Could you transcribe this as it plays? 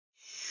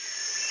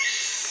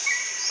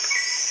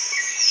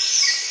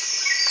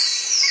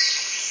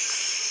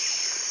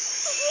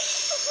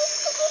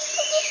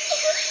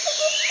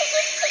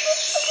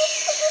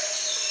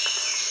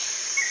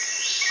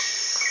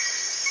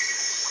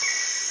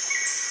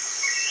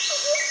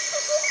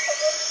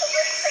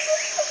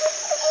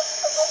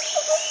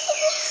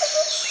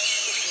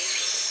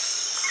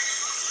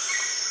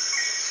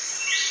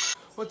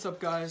What's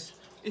up, guys?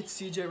 It's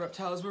CJ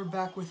Reptiles. We're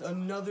back with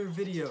another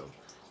video.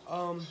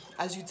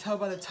 As you tell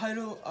by the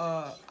title,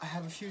 I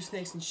have a few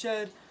snakes in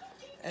shed,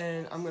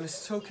 and I'm going to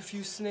soak a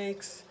few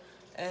snakes,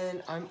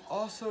 and I'm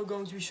also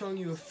going to be showing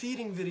you a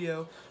feeding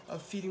video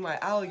of feeding my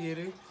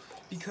alligator,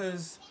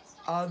 because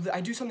I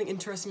do something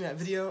interesting in that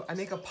video. I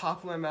make a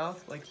pop in my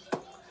mouth,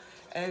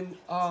 and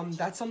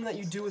that's something that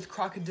you do with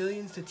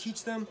crocodilians to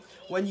teach them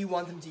when you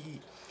want them to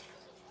eat.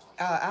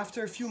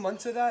 After a few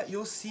months of that,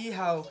 you'll see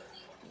how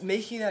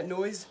making that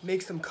noise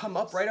makes them come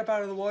up right up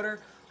out of the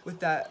water with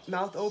that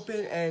mouth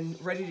open and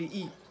ready to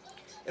eat.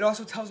 It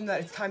also tells them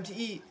that it's time to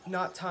eat,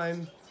 not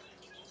time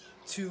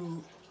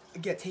to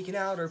get taken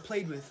out or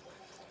played with.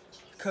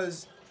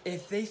 Because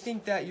if they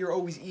think that you're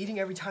always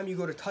eating every time you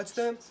go to touch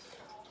them,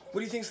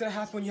 what do you think is going to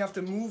happen when you have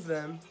to move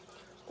them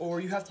or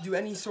you have to do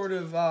any sort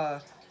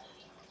of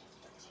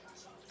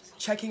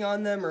checking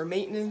on them or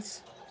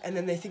maintenance, and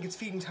then they think it's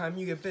feeding time and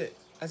you get bit?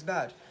 That's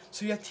bad.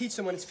 So you have to teach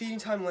them when it's feeding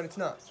time and when it's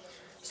not.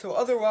 So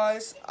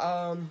otherwise,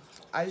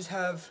 I just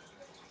have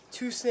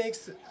three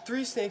snakes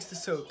to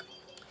soak.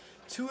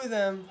 Two of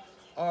them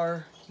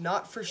are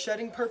not for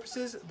shedding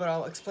purposes, but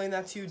I'll explain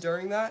that to you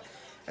during that.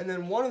 And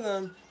then one of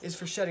them is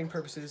for shedding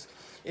purposes.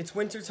 It's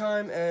winter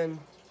time and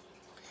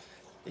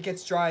it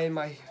gets dry in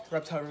my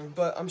reptile room,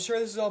 but I'm sure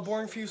this is all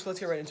boring for you, so let's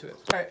get right into it.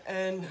 Alright,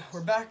 and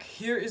we're back.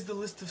 Here is the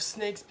list of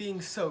snakes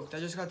being soaked. I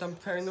just got done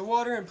preparing the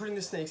water and putting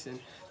the snakes in.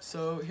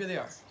 So here they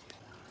are.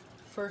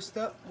 First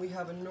up, we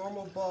have a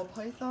normal ball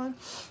python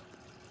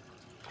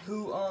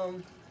who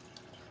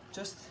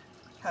just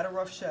had a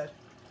rough shed.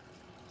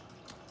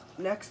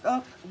 Next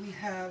up, we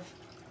have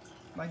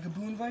my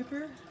gaboon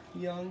viper,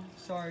 young.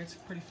 Sorry, it's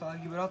pretty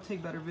foggy, but I'll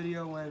take better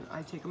video when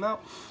I take them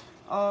out.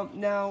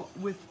 Now,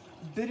 with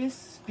Bitis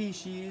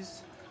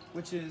species,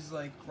 which is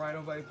like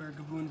rhino viper,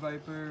 gaboon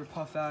viper,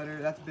 puff adder,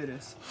 that's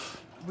Bitis.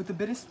 With the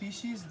Bitis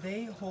species,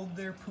 they hold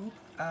their poop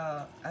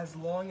as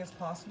long as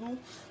possible.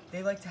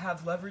 They like to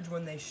have leverage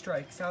when they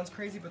strike. Sounds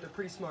crazy, but they're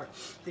pretty smart.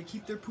 They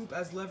keep their poop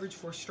as leverage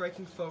for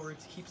striking forward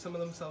to keep some of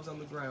themselves on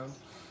the ground.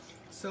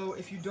 So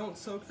if you don't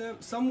soak them,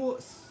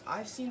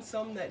 I've seen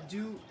some that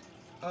do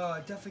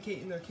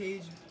defecate in their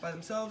cage by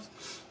themselves,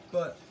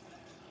 but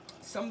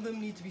some of them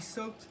need to be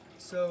soaked.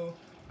 So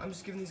I'm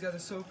just giving these guys a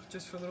soak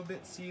just for a little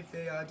bit, see if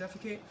they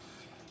defecate.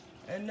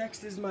 And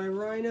next is my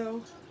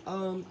rhino.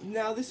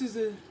 Now this is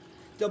a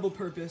double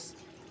purpose.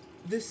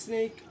 This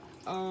snake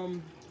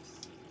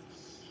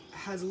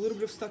has a little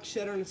bit of stuck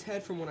shed on its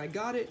head from when I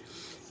got it,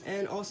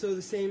 and also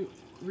the same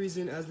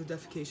reason as the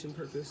defecation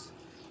purpose,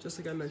 just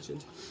like I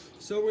mentioned.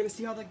 So we're gonna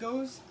see how that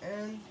goes,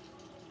 and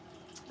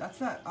that's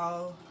that.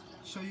 I'll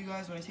show you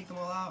guys when I take them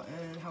all out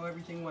and how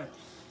everything went.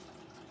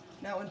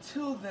 Now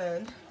until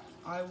then,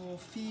 I will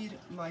feed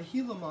my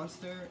Gila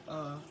monster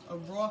a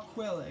raw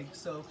quail egg.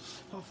 So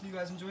hopefully you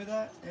guys enjoy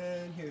that,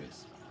 and here it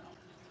is.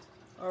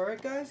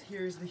 Alright guys,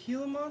 here's the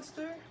Gila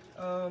monster.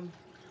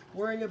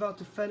 Worrying about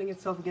defending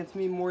itself against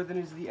me more than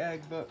is the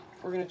egg, but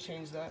we're gonna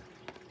change that.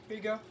 Here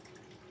you go.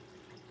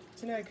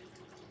 It's an egg.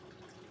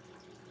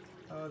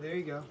 Oh, there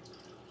you go.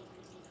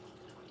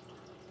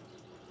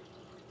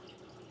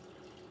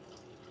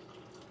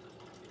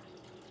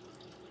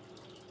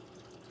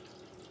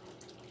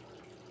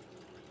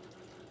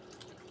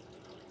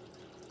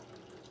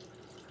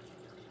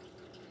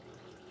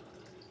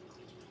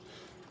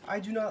 I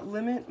do not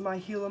limit my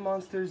Gila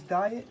monster's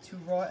diet to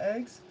raw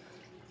eggs.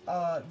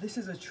 This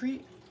is a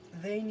treat.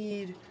 They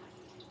need,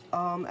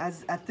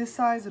 at this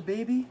size, a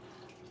baby,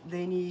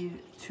 they need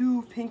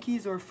 2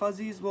 pinkies or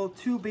fuzzies, well,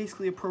 2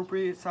 basically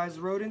appropriate sized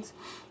rodents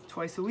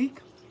twice a week.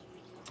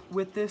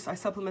 With this, I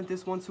supplement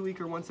this once a week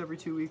or once every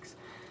 2 weeks.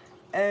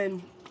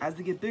 And as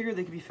they get bigger,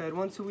 they can be fed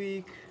once a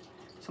week,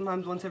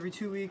 sometimes once every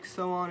 2 weeks,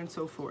 so on and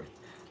so forth.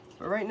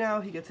 But right now,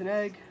 he gets an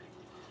egg.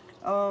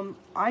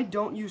 I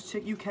don't use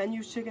you can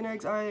use chicken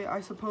eggs,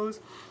 I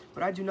suppose,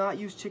 but I do not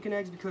use chicken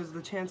eggs because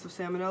the chance of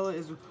salmonella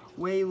is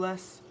way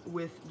less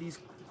with these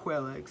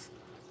quail eggs.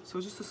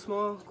 So just a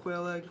small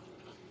quail egg.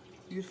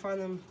 You can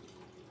find them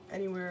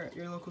anywhere at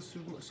your local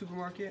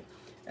supermarket,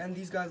 and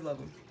these guys love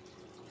them.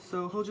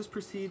 So he'll just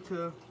proceed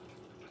to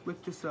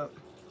whip this up.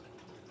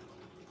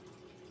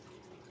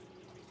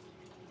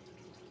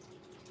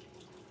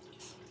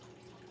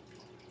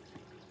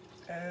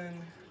 And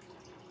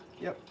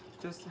yep,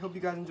 just hope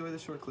you guys enjoy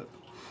this short clip.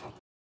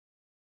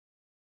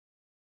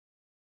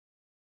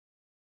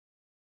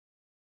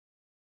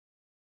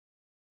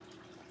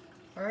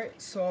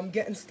 Alright, so I'm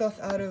getting stuff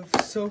out of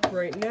soak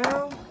right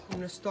now. I'm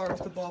going to start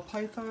with the ball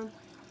python.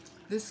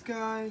 This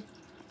guy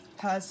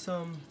has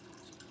some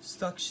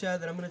stuck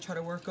shed that I'm going to try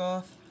to work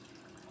off.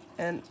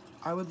 And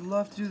I would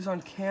love to do this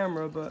on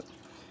camera, but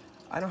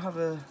I don't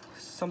have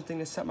something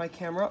to set my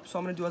camera up. So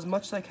I'm going to do as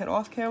much as I can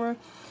off camera,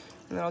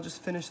 and then I'll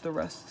just finish the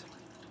rest.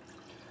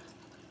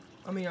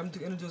 I'm going to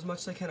do as much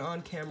as I can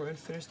on camera and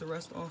finish the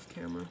rest off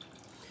camera.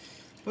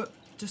 But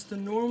just a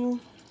normal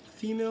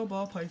female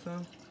ball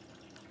python.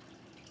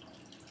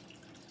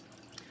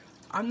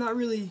 I'm not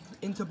really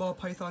into ball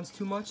pythons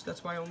too much.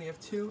 That's why I only have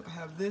two. I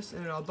have this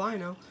and an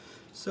albino.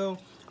 So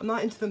I'm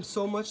not into them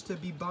so much to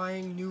be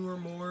buying newer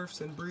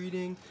morphs and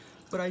breeding.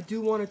 But I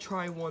do want to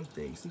try one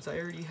thing since I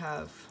already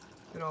have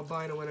an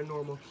albino and a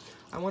normal.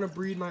 I want to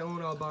breed my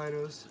own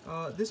albinos.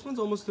 This one's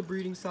almost the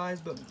breeding size,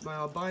 but my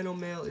albino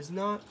male is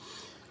not.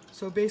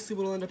 So basically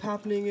what will end up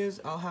happening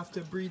is I'll have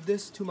to breed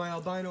this to my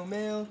albino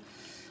male,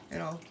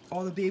 and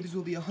all the babies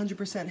will be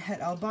 100% het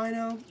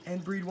albino,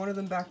 and breed one of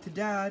them back to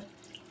dad,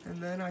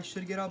 and then I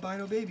should get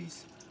albino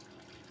babies.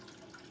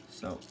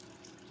 So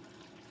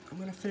I'm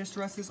going to finish the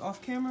rest of this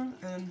off camera,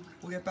 and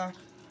we'll get back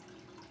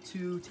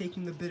to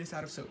taking the bittis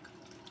out of soak.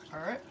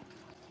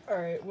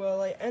 Alright,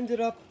 well, I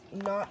ended up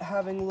not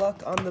having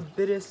luck on the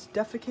bittis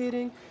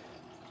defecating.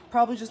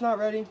 Probably just not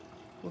ready.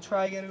 We'll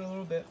try again in a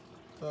little bit.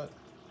 But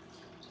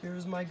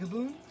here's my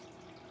gaboon,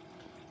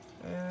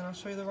 and I'll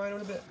show you the rhino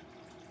in a bit.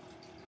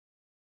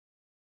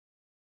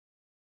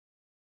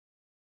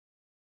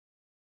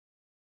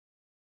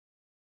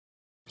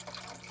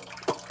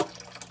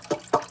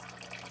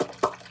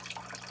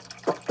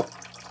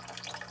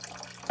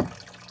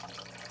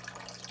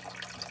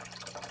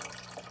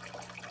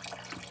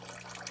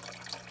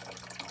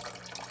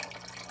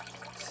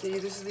 See,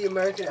 this is the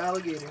American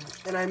alligator,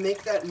 and I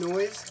make that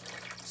noise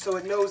so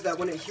it knows that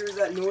when it hears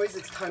that noise,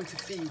 it's time to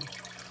feed.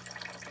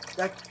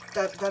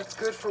 That's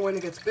good for when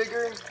it gets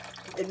bigger.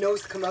 It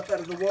knows to come up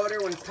out of the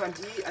water when it's time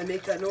to eat. I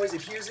make that noise,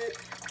 it hears it,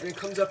 and it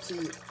comes up to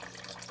eat.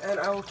 And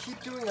I will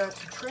keep doing that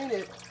to train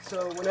it,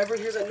 so whenever it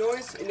hears that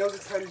noise, it knows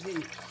it's time to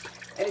eat.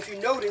 And if you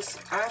notice,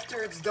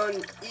 after it's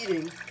done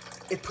eating,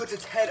 it puts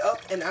its head up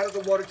and out of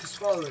the water to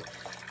swallow it.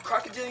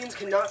 Crocodilians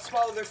cannot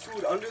swallow their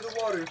food under the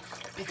water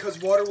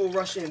because water will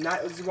rush in.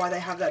 That is why they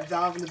have that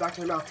valve in the back of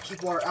their mouth to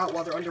keep water out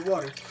while they're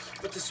underwater.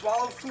 But to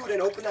swallow food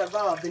and open that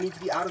valve, they need to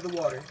be out of the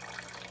water.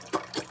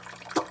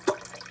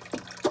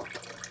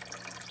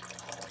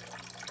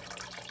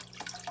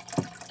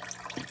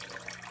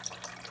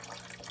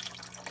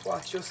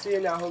 Watch, you'll see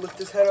it now. He'll lift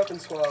his head up and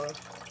swallow.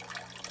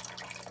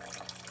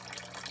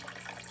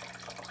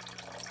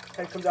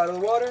 Head comes out of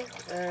the water,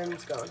 and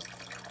it's gone.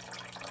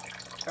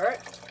 Alright?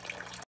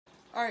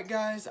 Alright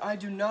guys, I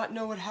do not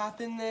know what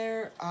happened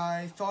there.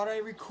 I thought I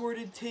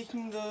recorded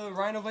taking the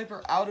rhino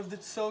viper out of the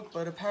soak,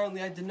 but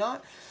apparently I did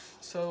not.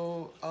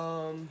 So,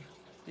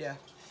 yeah.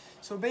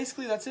 So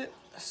basically that's it.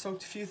 I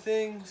soaked a few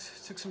things,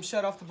 took some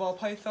shed off the ball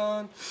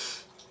python.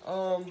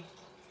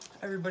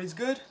 Everybody's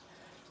good.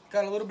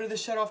 Got a little bit of the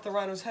shed off the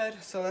rhino's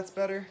head, so that's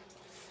better.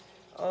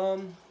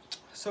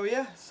 So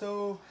yeah,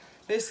 so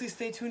basically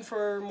stay tuned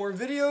for more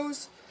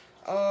videos.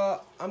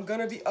 I'm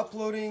gonna be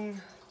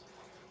uploading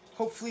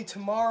hopefully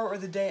tomorrow or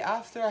the day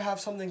after. I have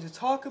something to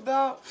talk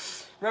about.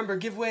 Remember,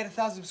 giveaway at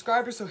 1,000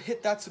 subscribers, so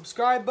hit that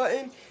subscribe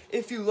button.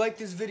 If you like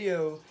this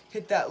video,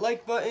 hit that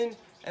like button,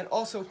 and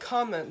also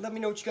comment. Let me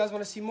know what you guys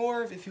want to see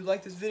more of, if you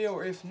like this video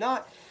or if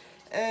not.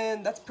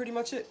 And that's pretty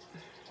much it.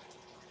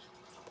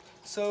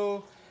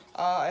 So,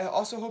 I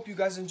also hope you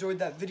guys enjoyed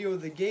that video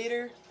of the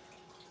gator.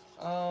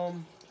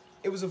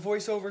 It was a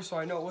voiceover, so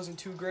I know it wasn't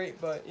too great,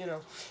 but, you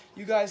know,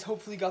 you guys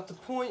hopefully got the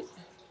point.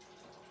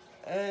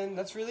 And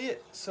that's really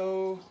it.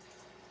 So,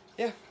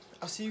 yeah,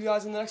 I'll see you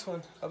guys in the next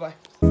one.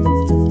 Bye-bye.